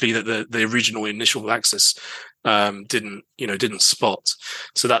potentially that the original initial access didn't spot.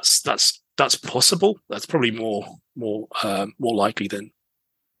 So that's possible. That's probably more likely than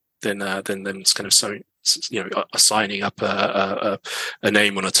kind of assigning up a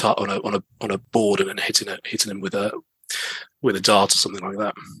name on a board and then hitting them with a dart or something like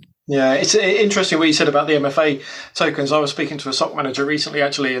that. Yeah, it's interesting what you said about the MFA tokens. I was speaking to a SOC manager recently,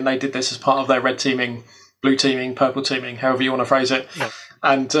 actually, and they did this as part of their red teaming, blue teaming, purple teaming, however you want to phrase it. Yeah.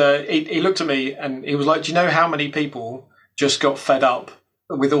 And he looked at me and he was like, do you know how many people just got fed up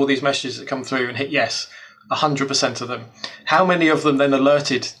with all these messages that come through and hit yes? 100% of them. How many of them then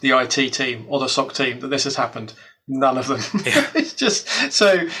alerted the IT team or the SOC team that this has happened? None of them. Yeah. It's just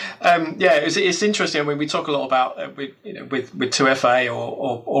so. It's interesting. I mean, we talk a lot about with 2FA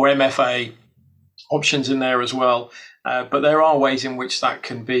or MFA options in there as well, but there are ways in which that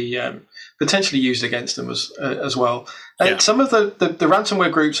can be potentially used against them as well. And some of the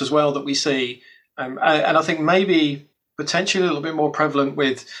ransomware groups as well that we see, and I think maybe potentially a little bit more prevalent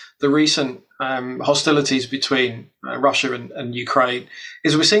with the recent hostilities between Russia and Ukraine,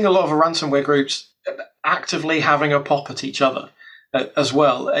 is we're seeing a lot of ransomware groups actively having a pop at each other as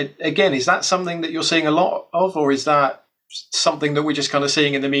well. Again, is that something that you're seeing a lot of, or is that something that we're just kind of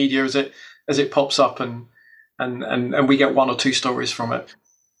seeing in the media as it pops up and we get one or two stories from it?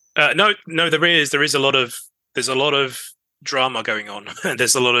 No, there's a lot of drama going on.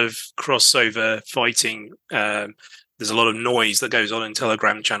 There's a lot of crossover fighting. There's a lot of noise that goes on in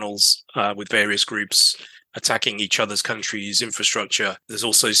Telegram channels with various groups attacking each other's countries' infrastructure. There's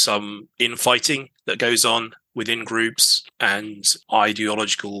also some infighting that goes on within groups and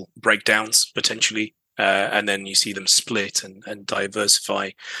ideological breakdowns potentially. And then you see them split and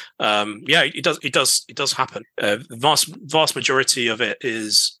diversify. It does happen. The vast majority of it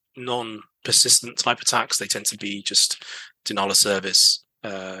is non-persistent type attacks. They tend to be just denial of service,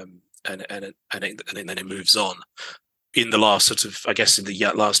 and then it moves on. In the last in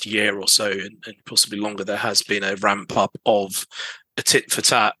the last year or so, and possibly longer, there has been a ramp up of a tit for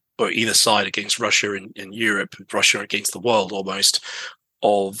tat, or either side against Russia in Europe, Russia against the world almost,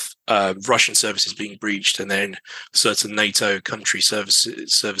 of Russian services being breached, and then certain NATO country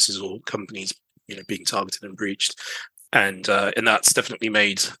services or companies, being targeted and breached, and that's definitely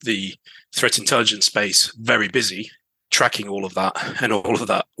made the threat intelligence space very busy, tracking all of that and all of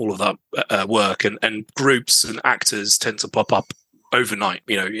that work, and groups and actors tend to pop up overnight.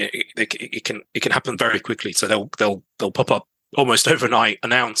 It can happen very quickly. So they'll pop up almost overnight,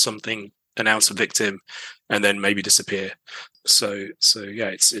 announce something, announce a victim, and then maybe disappear. So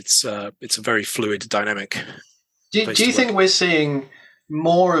yeah, it's a very fluid dynamic. Do you think we're seeing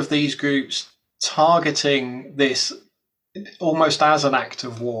more of these groups targeting this almost as an act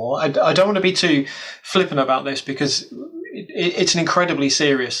of war? I don't want to be too flippant about this, because it's an incredibly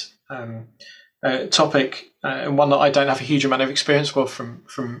serious topic, and one that I don't have a huge amount of experience with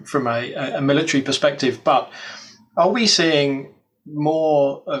from a military perspective. But are we seeing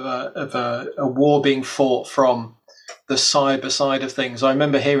more of a war being fought from the cyber side of things? I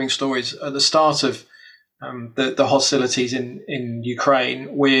remember hearing stories at the start of the hostilities in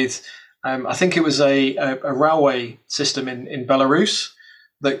Ukraine with I think it was a railway system in Belarus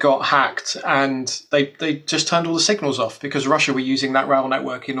that got hacked, and they just turned all the signals off because Russia were using that rail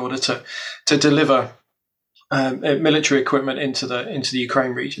network in order to deliver military equipment into the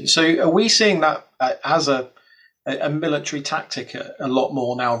Ukraine region. So are we seeing that as a military tactic a lot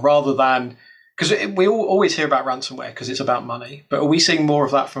more now, rather than, because we always hear about ransomware because it's about money, but are we seeing more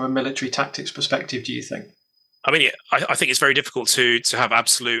of that from a military tactics perspective, do you think? I mean, I think it's very difficult to have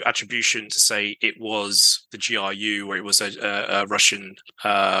absolute attribution to say it was the GRU or it was a Russian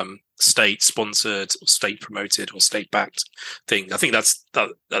state-sponsored or state-promoted or state-backed thing. I think that's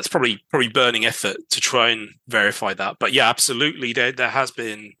probably burning effort to try and verify that. But yeah, absolutely, there has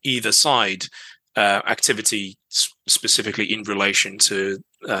been either side activity specifically in relation to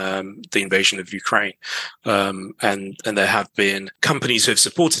the invasion of Ukraine, and there have been companies who have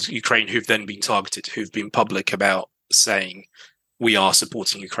supported Ukraine who've then been targeted, who've been public about saying, we are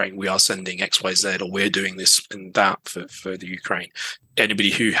supporting Ukraine, we are sending XYZ, or we're doing this and that for the Ukraine. Anybody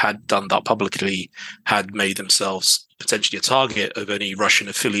who had done that publicly had made themselves potentially a target of any Russian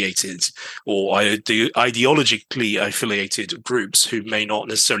affiliated or ideologically affiliated groups who may not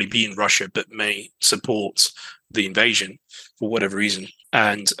necessarily be in Russia but may support the invasion for whatever reason,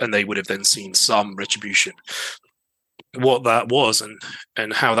 and they would have then seen some retribution. What that was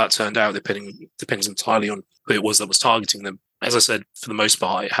and how that turned out depends entirely on who it was that was targeting them. As I said, for the most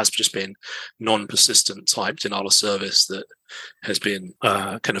part, it has just been non-persistent type denial of service that has been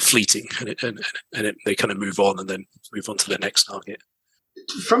kind of fleeting, and they kind of move on and then move on to the next target.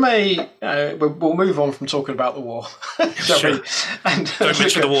 From we'll move on from talking about the war. Sure. And don't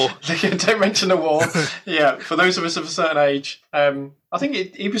mention the war. Don't mention the war. Yeah, for those of us of a certain age, I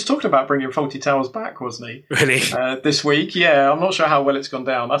think he was talking about bringing Faulty Towers back, wasn't he? Really? This week, yeah. I'm not sure how well it's gone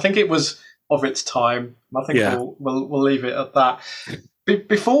down. I think it was of its time. I think we'll leave it at that.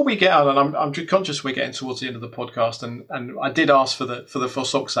 Before we get on, and I'm conscious we're getting towards the end of the podcast, and I did ask for the for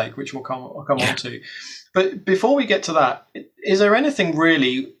sock's sake, which I'll come on to. But before we get to that, is there anything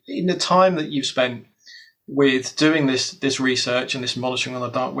really in the time that you've spent with doing this research and this monitoring on the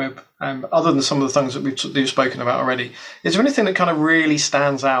dark web, other than some of the things that we've spoken about already, is there anything that kind of really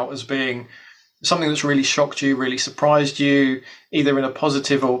stands out as being something that's really shocked you, really surprised you, either in a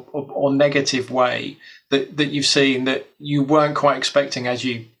positive or negative way that you've seen that you weren't quite expecting as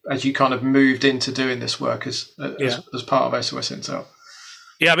you kind of moved into doing this work as part of SOS Intel?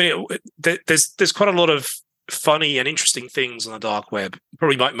 Yeah, I mean, there's quite a lot of funny and interesting things on the dark web.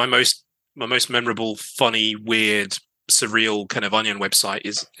 Probably my most memorable, funny, weird, surreal kind of onion website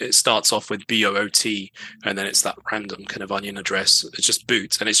is it starts off with BOOT, and then it's that random kind of onion address. It's just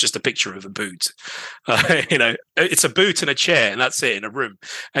boot, and it's just a picture of a boot. It's a boot and a chair, and that's it in a room.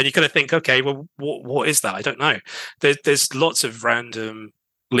 And you kind of think, okay, well, what is that? I don't know. There's lots of random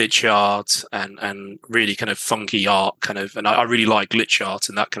glitch art and really kind of funky art and I really like glitch art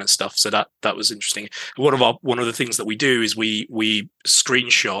and that kind of stuff. So that was interesting. One of the things that we do is we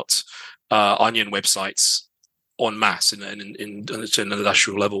screenshot onion websites en masse in an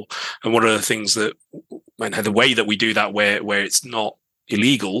industrial level. And one of the things that, and the way that we do that where it's not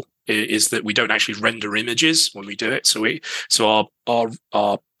illegal is that we don't actually render images when we do it. So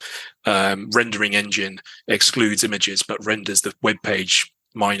our rendering engine excludes images but renders the web page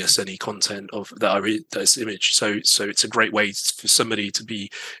minus any content of that's image. So it's a great way for somebody to be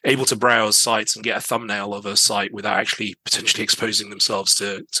able to browse sites and get a thumbnail of a site without actually potentially exposing themselves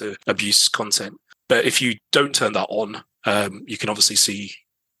to abuse content. But if you don't turn that on, you can obviously see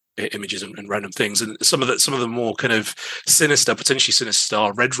images and random things. And some of the more kind of potentially sinister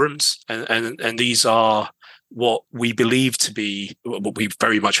are red rooms, and these are what we believe to be, what we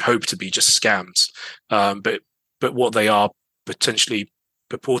very much hope to be, just scams. But what they are potentially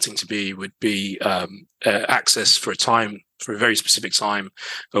purporting to be would be access for a very specific time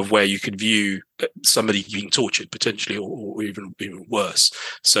of where you could view somebody being tortured potentially, or even worse.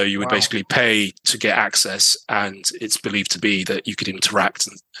 So you would basically pay to get access, and it's believed to be that you could interact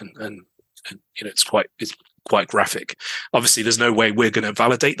and it's quite graphic. Obviously, there's no way we're going to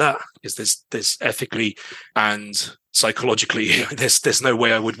validate that, because there's ethically and psychologically there's no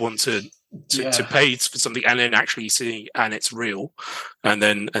way I would want to pay for something and then actually see and it's real, and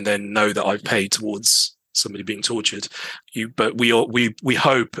then know that I've paid towards somebody being tortured. But we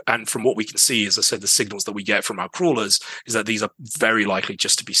hope, and from what we can see, as I said, the signals that we get from our crawlers is that these are very likely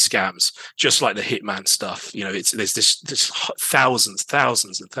just to be scams, just like the Hitman stuff. There's this thousands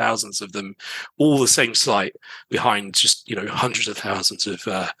and thousands of them, all the same site behind just hundreds of thousands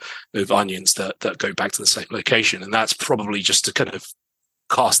of onions that go back to the same location, and that's probably just to kind of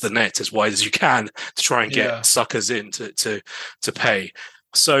cast the net as wide as you can to try and get suckers in to pay.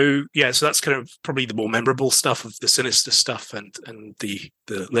 So that's kind of probably the more memorable stuff of the sinister stuff, and the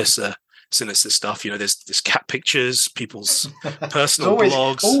lesser sinister stuff. There's cat pictures, people's personal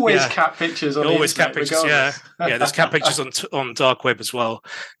blogs. Always cat pictures on always the internet, cat pictures. regardless. There's cat pictures on dark web as well.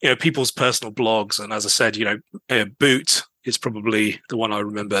 People's personal blogs, and as I said, Boot is probably the one I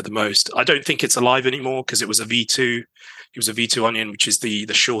remember the most. I don't think it's alive anymore because it was a V2. It was a V2 onion, which is the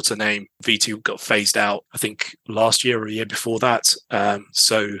shorter name. V2 got phased out, I think, last year or a year before that.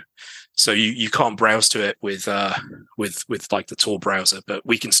 So you can't browse to it with like the Tor browser, but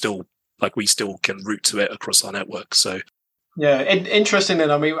we still can route to it across our network. So interesting.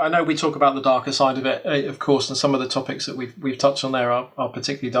 Then, I mean, I know we talk about the darker side of it, of course, and some of the topics that we've touched on there are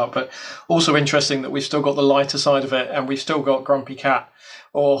particularly dark, but also interesting that we've still got the lighter side of it, and we've still got Grumpy Cat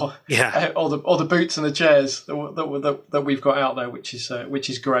or the boots and the chairs that we've got out there, which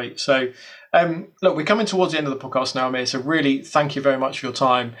is great. So, look, we're coming towards the end of the podcast now, Amir. So, really, thank you very much for your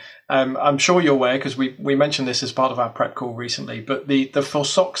time. I'm sure you're aware, because we mentioned this as part of our prep call recently, but the for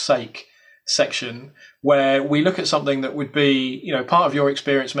sock's sake section, where we look at something that would be, part of your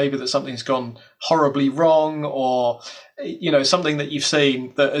experience, maybe that something's gone horribly wrong, or something that you've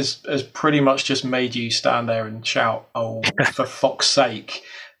seen that has pretty much just made you stand there and shout, "Oh, for fuck's sake!"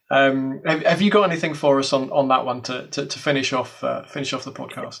 Have you got anything for us on that one to finish off the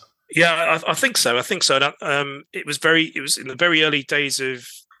podcast? Yeah, I think so. That, it was in the very early days of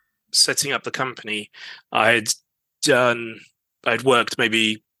setting up the company. I'd worked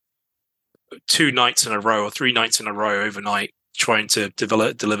maybe 2 nights in a row or 3 nights in a row overnight, trying to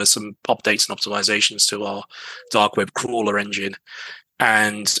deliver some updates and optimizations to our dark web crawler engine.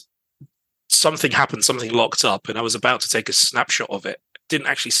 And something happened, something locked up, and I was about to take a snapshot of it. Didn't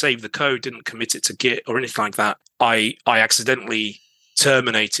actually save the code, didn't commit it to Git or anything like that. I accidentally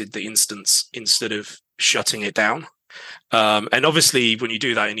terminated the instance instead of shutting it down. And obviously, when you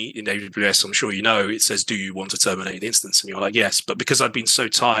do that in AWS, I'm sure it says, "Do you want to terminate the instance?" And you're like, "Yes." But because I'd been so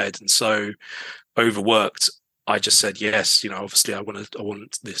tired and so overworked, I just said yes. Obviously, I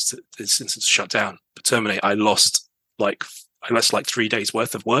want this instance shut down. But terminate. I lost like 3 days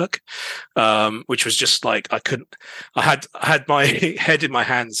worth of work, which was just like I couldn't. I had my head in my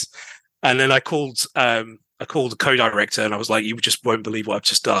hands, and then I called the co-director, and I was like, "You just won't believe what I've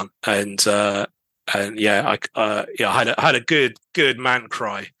just done." And I had a good man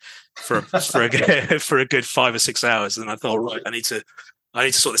cry for a good 5 or 6 hours, and I thought, right, I need to I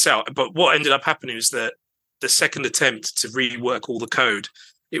need to sort this out. But what ended up happening was that the second attempt to rework all the code,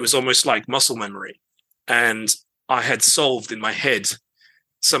 it was almost like muscle memory. And I had solved in my head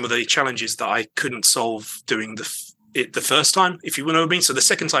some of the challenges that I couldn't solve doing the first time, if you know what I mean. So the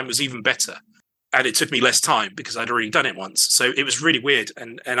second time was even better. And it took me less time because I'd already done it once. So it was really weird.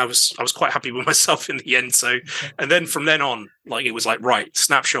 And I was quite happy with myself in the end. So, and then from then on, like, it was like, right,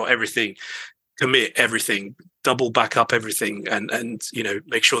 snapshot everything, commit everything, double back up everything, and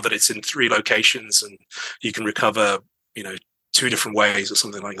make sure that it's in 3 locations and you can recover, 2 different ways or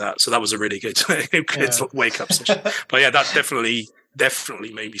something like that. So that was a really good wake up session. But yeah, that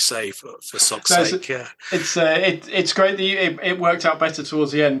definitely made me say for SOC's sake. Yeah, it's great that it worked out better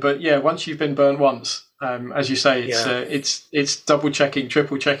towards the end. But yeah, once you've been burnt once, as you say, it's double checking,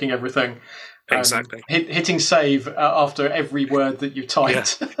 triple checking everything. Exactly. Hitting save after every word that you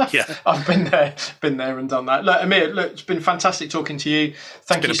typed. Yeah. I've been there and done that. Look, Amir, it's been fantastic talking to you.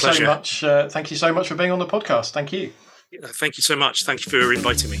 Thank you so much. Thank you so much for being on the podcast. Thank you. Thank you so much. Thank you for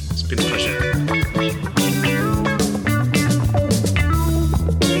inviting me. It's been a pleasure.